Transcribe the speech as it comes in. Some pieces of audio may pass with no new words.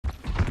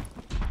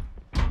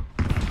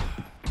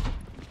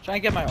Try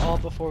and get my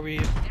ult before we.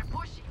 They're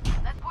pushing.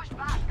 Let's push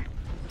back.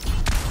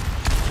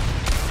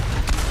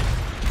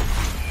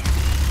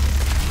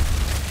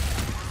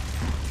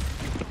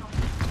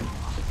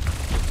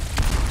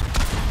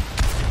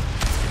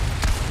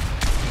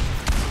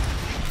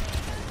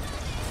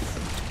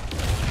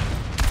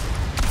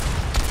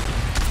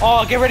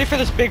 Oh, get ready for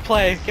this big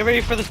play. Get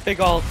ready for this big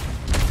ult.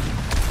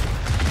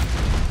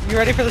 You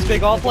ready for this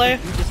big ult play?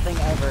 Hugest thing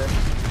ever.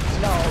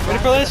 No. Ready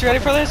for this? You ready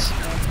for this?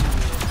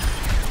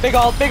 Big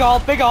ult, big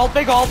ult, big ult,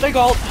 big ult, big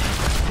ult.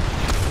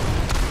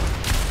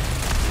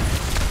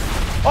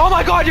 Oh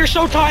my god, you're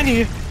so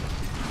tiny!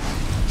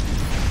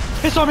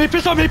 Piss on me,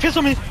 piss on me, piss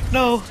on me!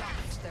 No.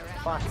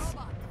 Fuck.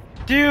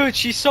 Dude,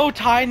 she's so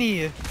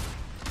tiny.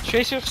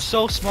 Tracer's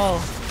so small.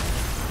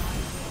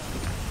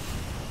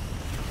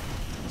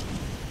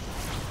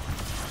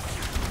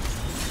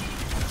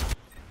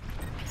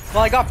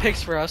 Well, I got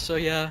picks for us, so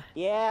yeah.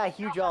 Yeah,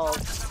 huge ult.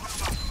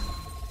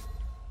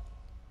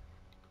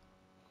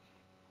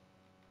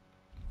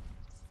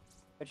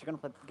 Bet you're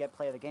gonna get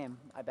play of the game.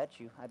 I bet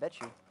you. I bet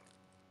you.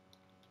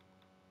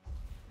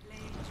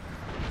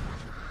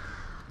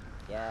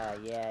 Yeah,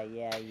 yeah,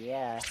 yeah,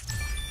 yeah.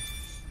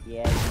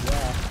 Yeah,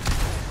 yeah.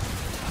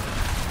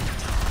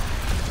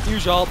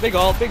 Huge ult, big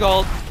ult, big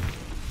ult.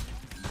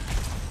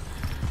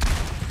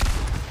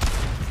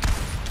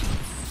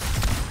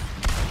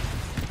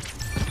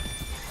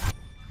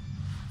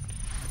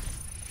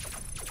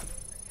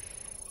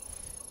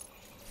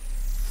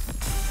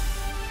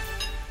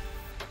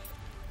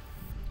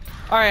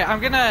 Alright, I'm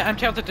gonna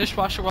empty out the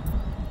dishwasher while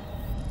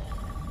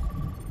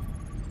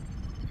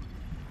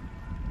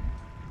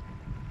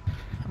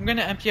I'm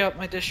gonna empty out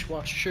my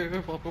dishwasher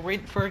while we're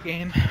waiting for a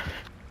game.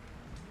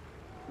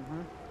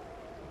 Mhm.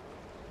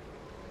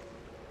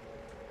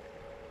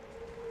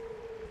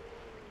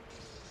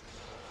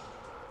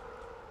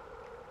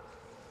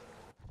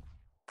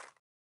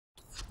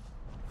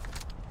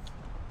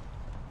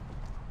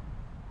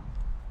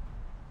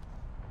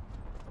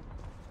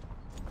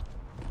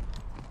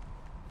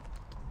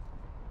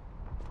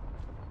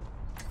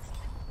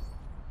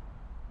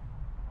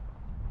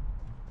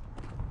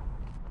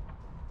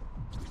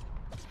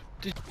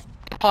 Did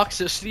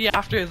toxicity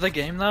after the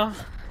game though?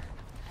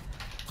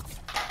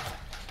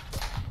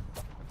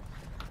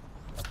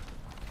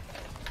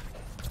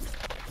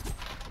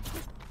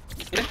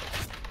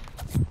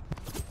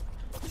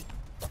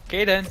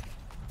 Gaiden,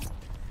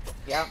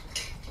 Yeah.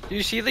 do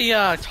you see the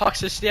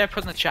toxicity I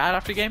put in the chat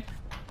after game?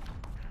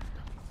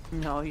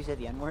 No, you said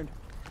the N-word.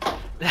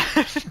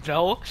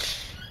 No,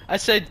 I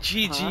said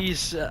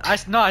GG's. I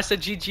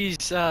said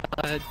GG's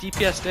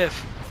DPS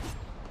diff.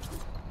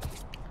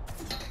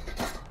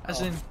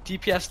 As in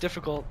DPS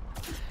difficult,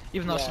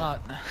 even though it's Yeah.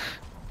 not.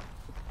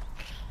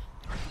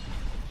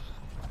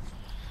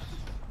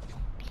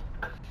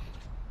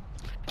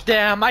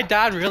 Damn, my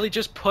dad really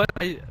just put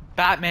my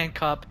Batman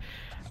cup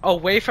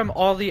away from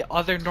all the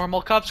other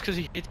normal cups because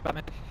he hates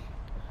Batman.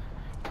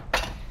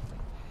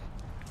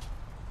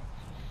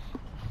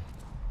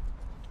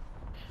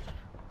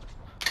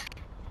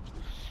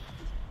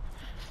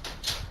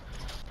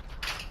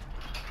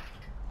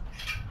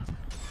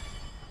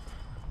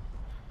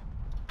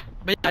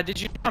 But yeah, did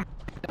you know I'm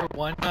number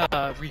one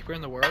Reaper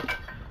in the world?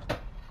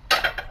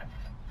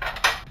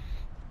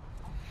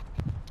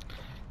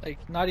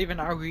 Like, not even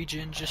our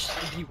region, just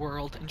the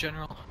world in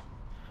general.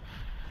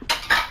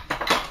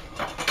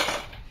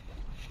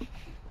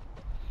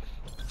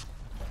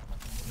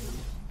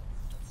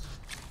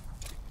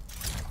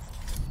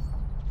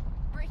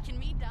 Breaking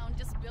me down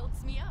just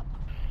builds me up.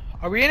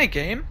 Are we in a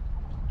game?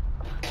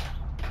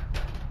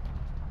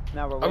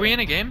 Now we're Are we in waiting.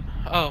 a game?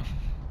 Oh.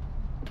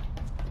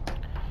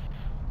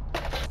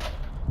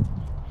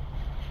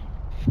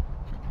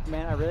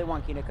 Man, I really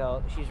want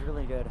Kineko. She's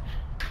really good.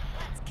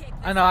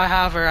 I know, I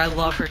have her. I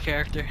love her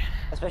character.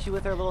 Especially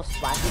with her little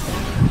splashy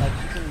thing. Like,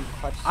 she can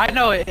clutch. I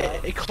know,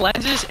 it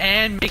cleanses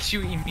and makes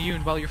you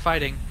immune while you're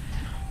fighting.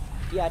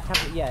 Yeah,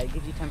 it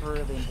gives you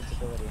temporarily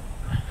invincibility.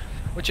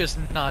 Which is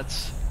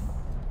nuts.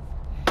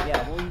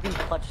 Yeah, well, you can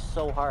clutch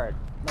so hard.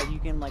 Like, you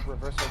can, like,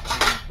 reverse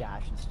her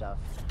dash and stuff.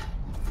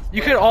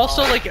 You could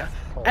also, like,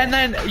 and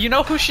then, you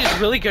know who she's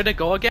really good to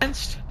go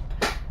against?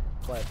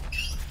 What?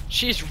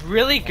 She's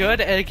really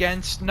good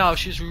against, no,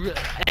 she's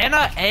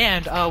Anna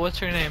and, what's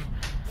her name?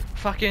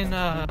 Fucking,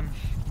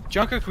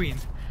 Junker Queen.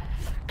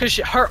 Because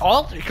her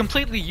ult is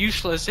completely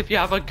useless if you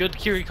have a good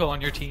Kiriko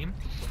on your team.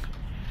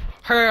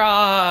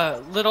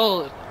 Her,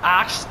 little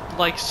axe,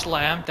 like,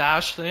 slam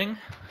dash thing.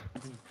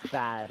 It's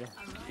bad.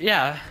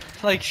 Yeah,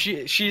 like,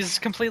 she's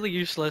completely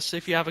useless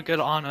if you have a good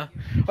Ana.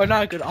 Or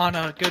not a good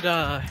Ana, a good,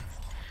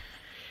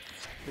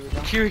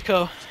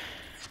 Kiriko.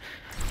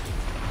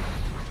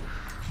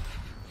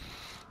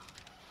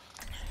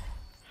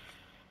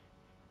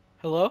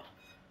 Hello?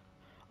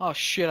 Oh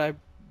shit, I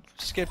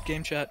skipped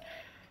game chat.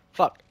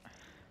 Fuck.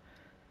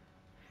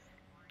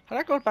 How'd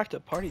I go back to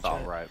party chat?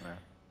 Alright, man.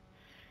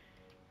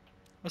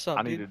 What's up,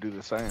 I need dude? to do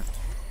the same. What's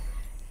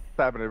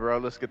happening, bro?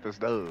 Let's get this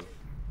done.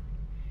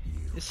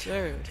 Yes,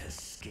 sir.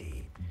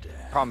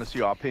 Promise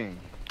you I'll ping.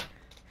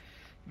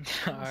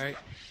 Alright.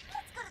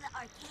 Let's go to the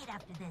arcade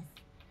after this.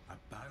 A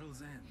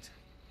battle's end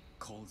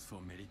calls for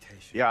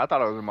meditation. Yeah, I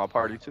thought I was in my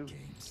party too.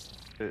 Games.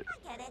 Shit. I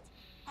get it.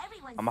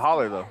 Everyone's I'm a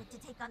holler, scared though.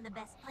 to take on the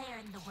best player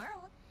in the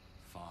world.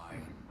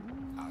 Fine.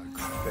 I'll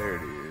go. There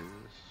it is.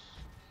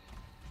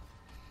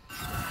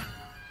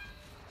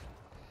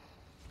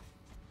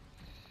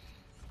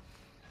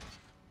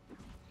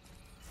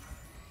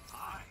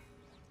 Hi.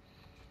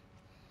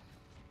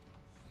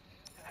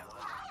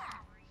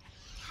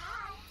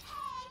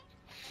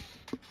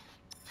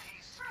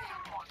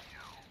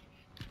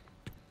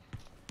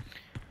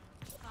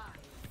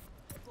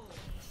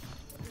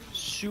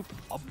 Soup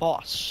a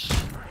boss.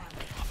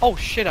 Oh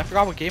shit, I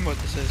forgot what game mode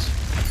this is.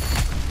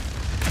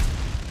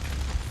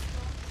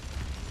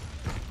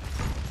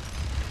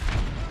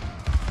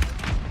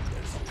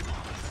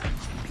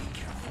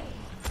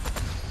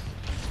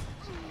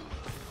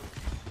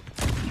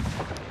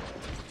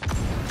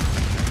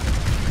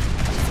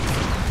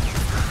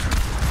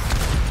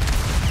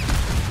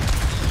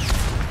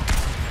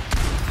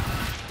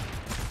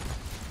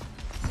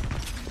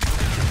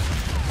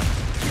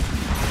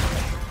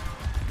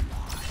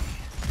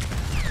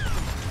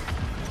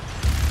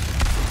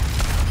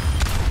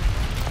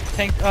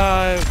 Tank,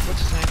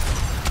 what's his name?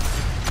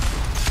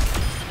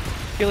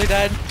 Healy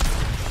dead.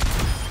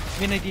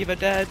 Mina Diva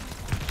dead.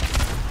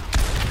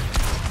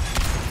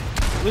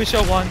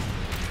 Lucio won.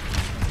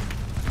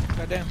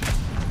 Goddamn.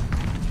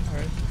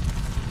 Alright.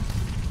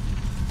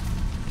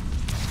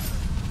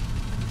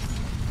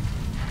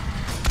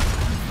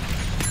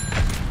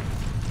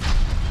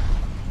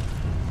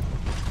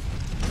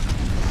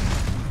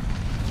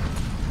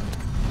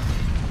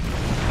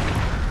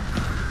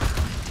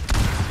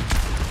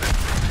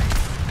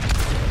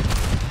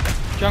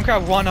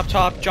 Junkrat 1 up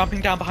top, jumping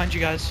down behind you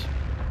guys.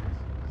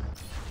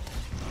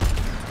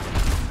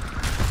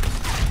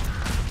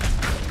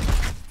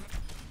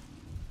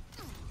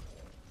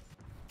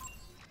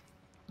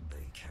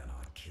 They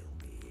cannot kill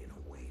me in a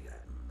way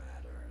that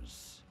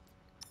matters.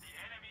 The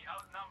enemy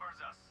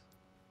outnumbers us.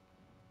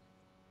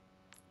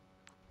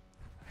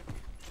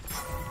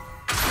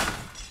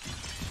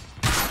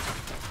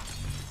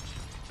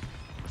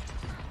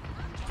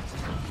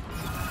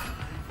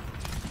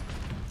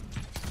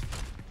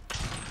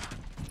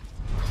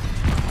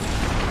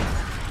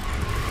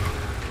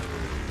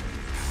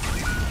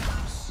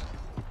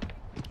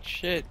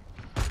 Shit.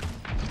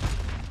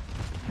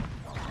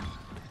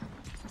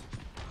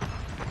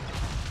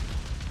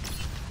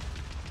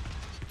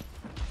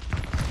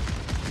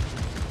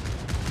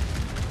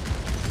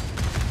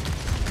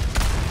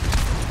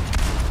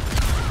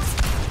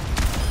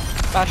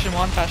 Fashion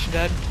 1, Fashion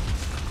dead.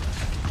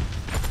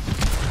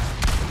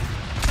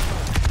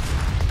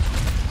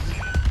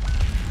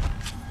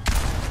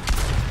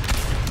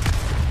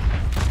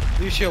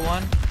 Lucio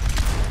 1.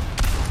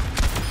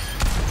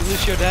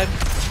 Lucio dead.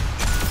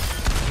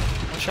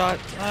 One shot.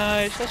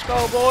 Nice. Let's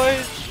go,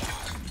 boys.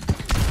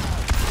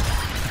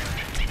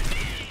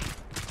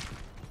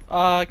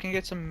 I can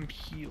get some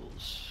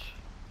heals.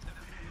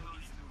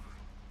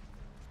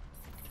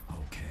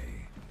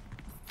 Okay.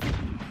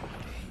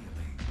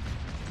 Healing.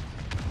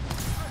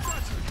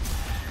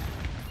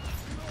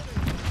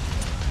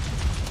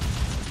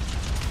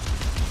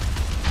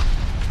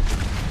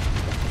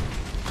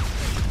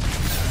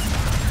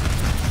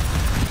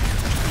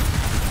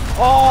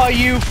 Oh,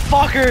 you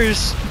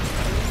fuckers!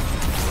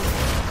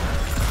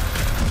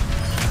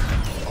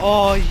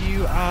 Oh,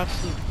 you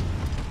absolute.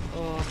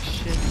 Oh,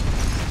 shit.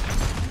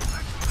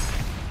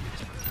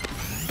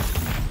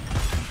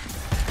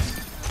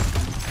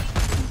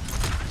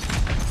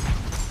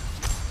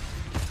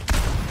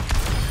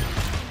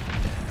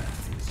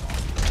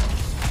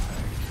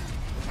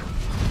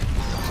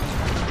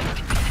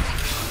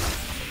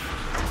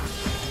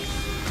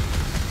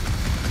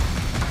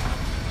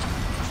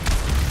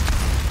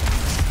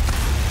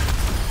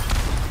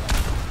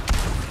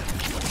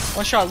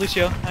 One shot,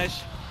 Lucio.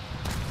 Nice.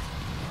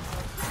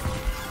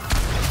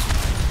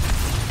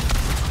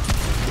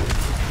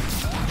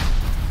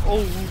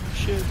 Oh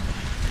shit.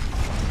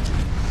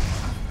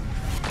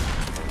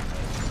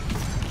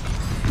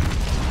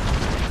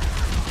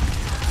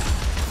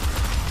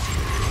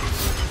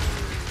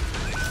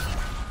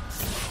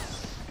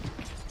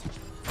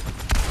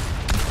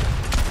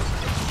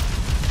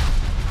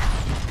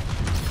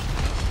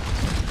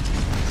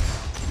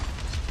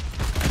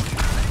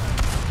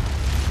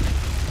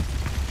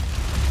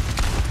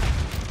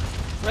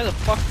 Where the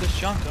fuck does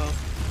Junk go?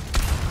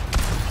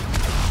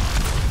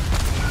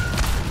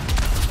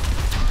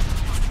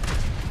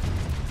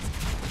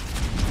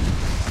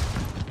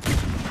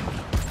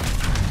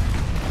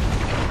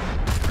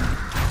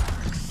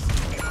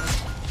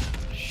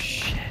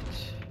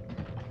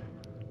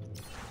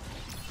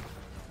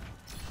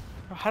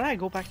 How did I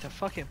go back to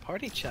fucking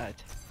party chat?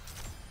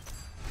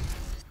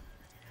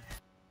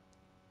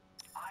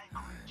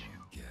 I'll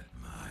get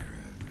my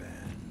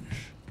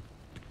revenge.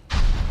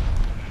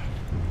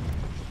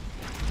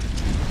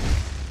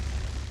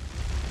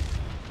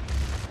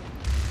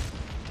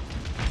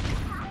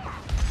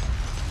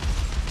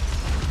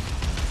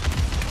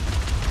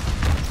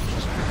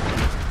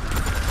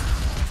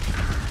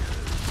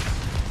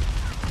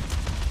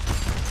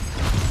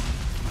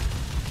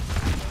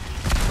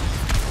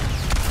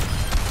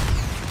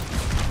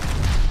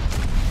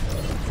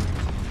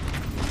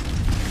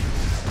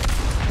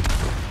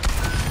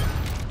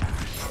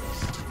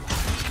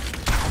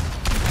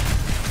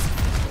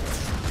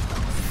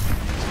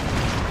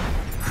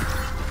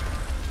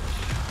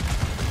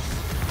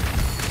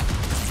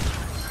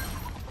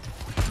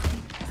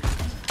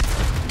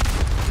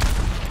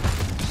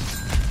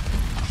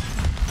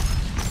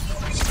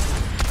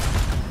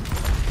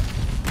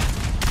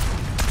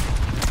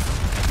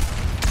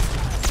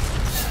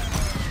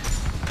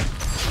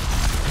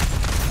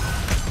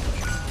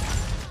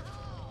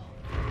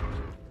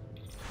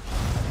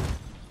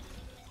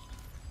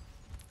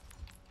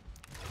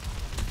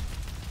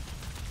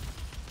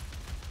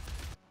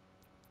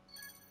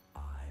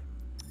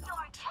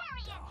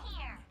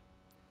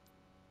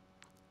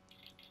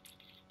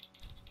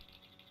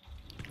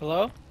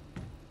 Hello?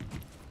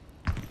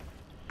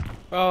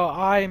 Oh,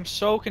 I'm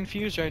so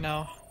confused right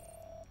now.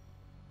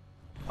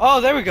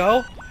 Oh, there we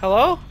go.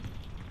 Hello?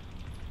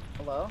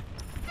 Hello?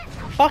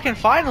 Fucking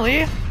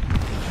finally!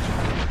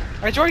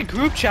 I joined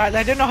group chat and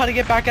I didn't know how to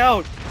get back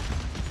out.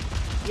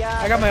 Yeah.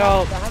 I got my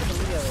ult. I had a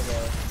believe the other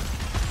day.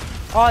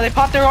 Oh, they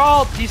popped their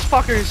ult, these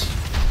fuckers.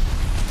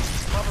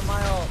 Cover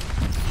my ult.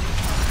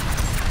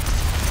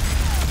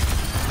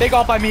 Big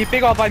ult by me,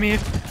 big ult by me.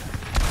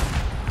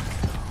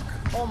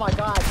 Oh my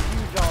god,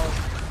 huge ult.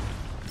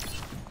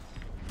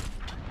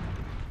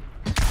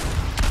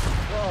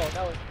 Whoa,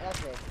 that was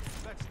epic.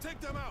 Let's take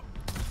them out.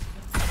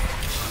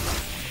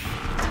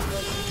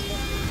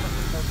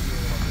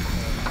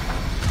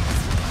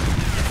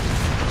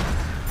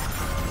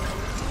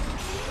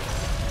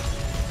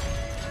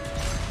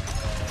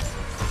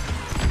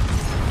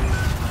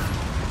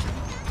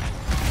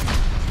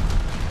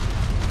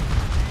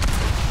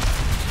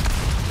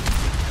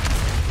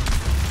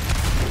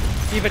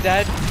 Diva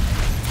dead.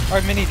 Or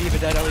mini Diva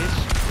dead at least.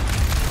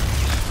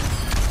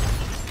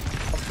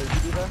 Oh, baby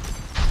diva.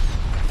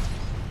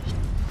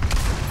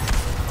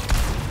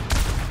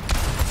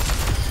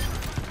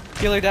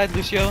 Healer dead,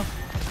 Lucio.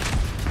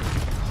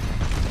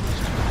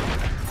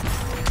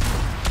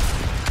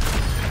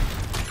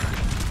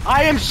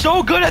 I am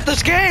so good at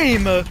this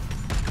game!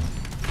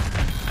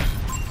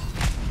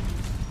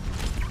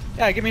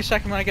 Yeah, give me a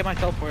second when I get my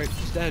teleport.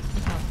 He's dead.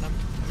 Oh, never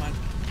mind.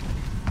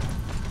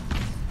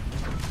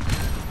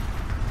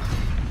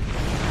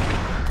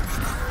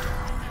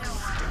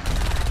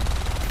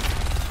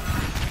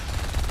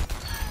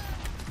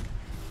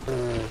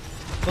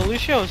 The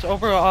Lucio's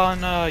over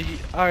on our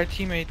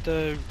teammate,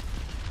 the...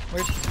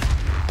 Where's...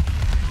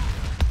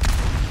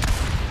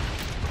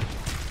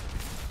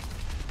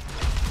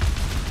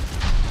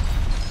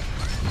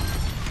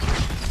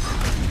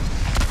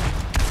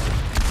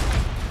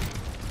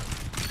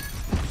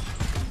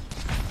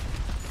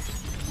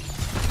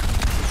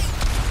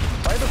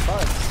 Why the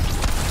bugs?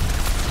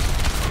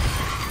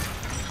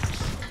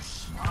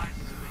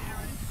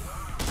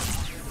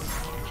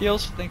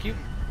 Heals, thank you.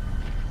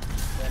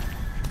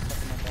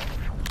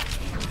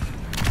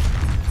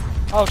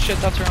 Oh shit,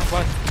 that's her own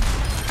butt.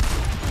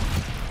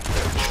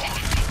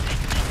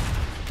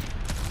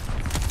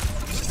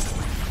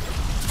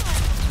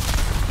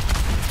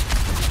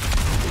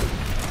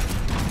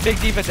 Big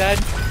Diva dead.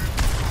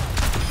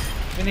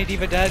 Mini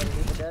Diva dead.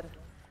 Diva dead?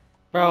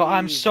 Bro,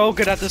 I'm so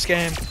good at this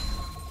game.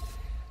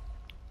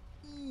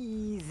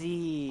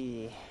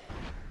 Easy.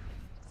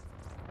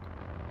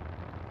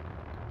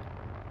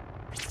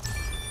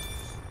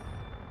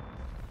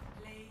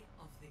 Play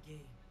of the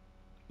game.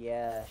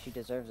 Yeah, she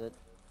deserves it.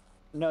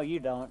 No, you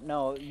don't.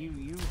 No, you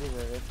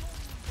deserve it.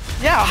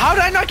 Yeah, how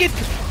did I not get...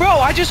 Bro,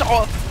 I just...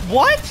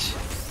 what?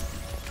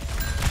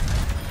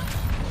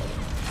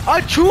 A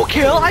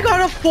 2-kill? I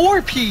got a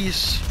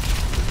 4-piece!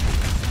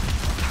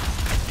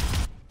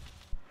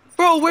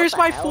 Bro, where's the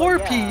my hell?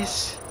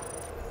 4-piece?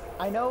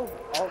 I know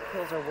alt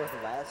kills are worth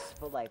less,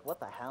 but like, what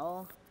the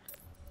hell?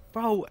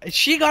 Bro,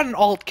 she got an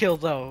alt kill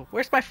though.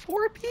 Where's my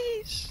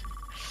 4-piece?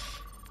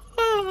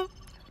 Ah.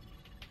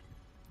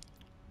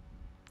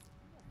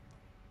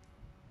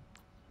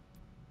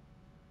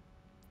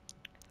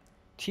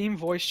 Team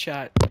voice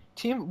chat.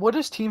 What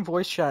is team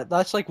voice chat?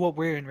 That's like what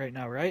we're in right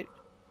now, right?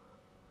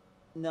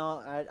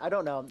 No, I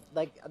don't know.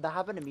 Like, that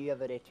happened to me the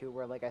other day too,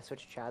 where like I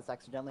switched chats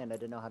accidentally and I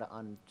didn't know how to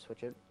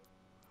unswitch it.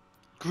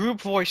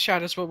 Group voice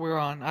chat is what we're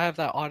on. I have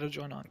that auto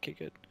join on.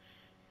 Kick it.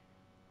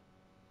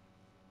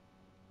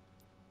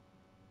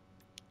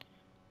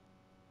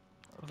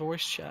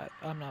 Voice chat.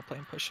 I'm not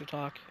playing push to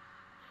talk.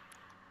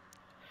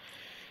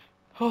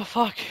 Oh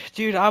fuck,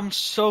 dude! I'm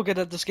so good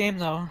at this game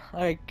though.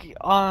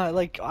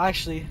 Like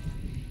actually,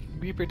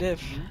 Reaper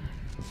diff.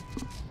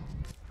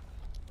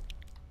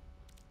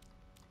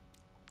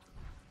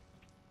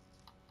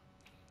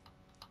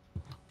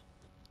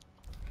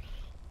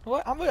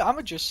 What? I'm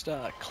gonna just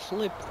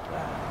clip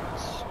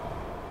that.